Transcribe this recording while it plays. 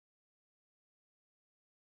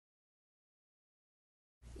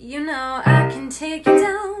You know I can take you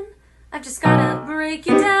down, I've just gotta break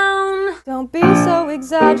you down. Don't be so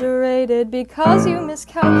exaggerated because you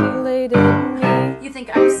miscalculated me. You think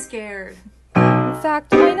I'm scared? In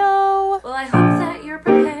fact, I know. Well, I hope that you're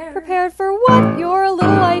prepared. Prepared for what? You're a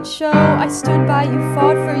little light show. I stood by you,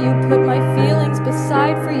 fought for you, put my feelings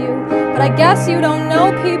beside for you. But I guess you don't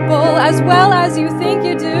know people as well as you think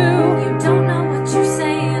you do. You don't know what you're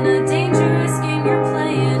saying, a dangerous game you're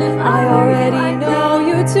playing. If I already know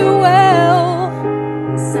you too well.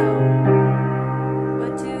 So,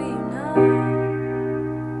 what do you know?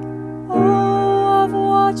 Oh, I've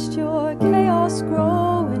watched your chaos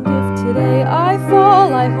grow, and if today I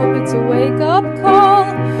fall, I hope it's a wake-up call.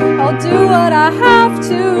 I'll do what I have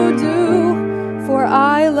to do, for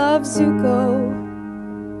I love Zuko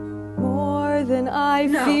more than I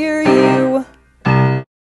fear you.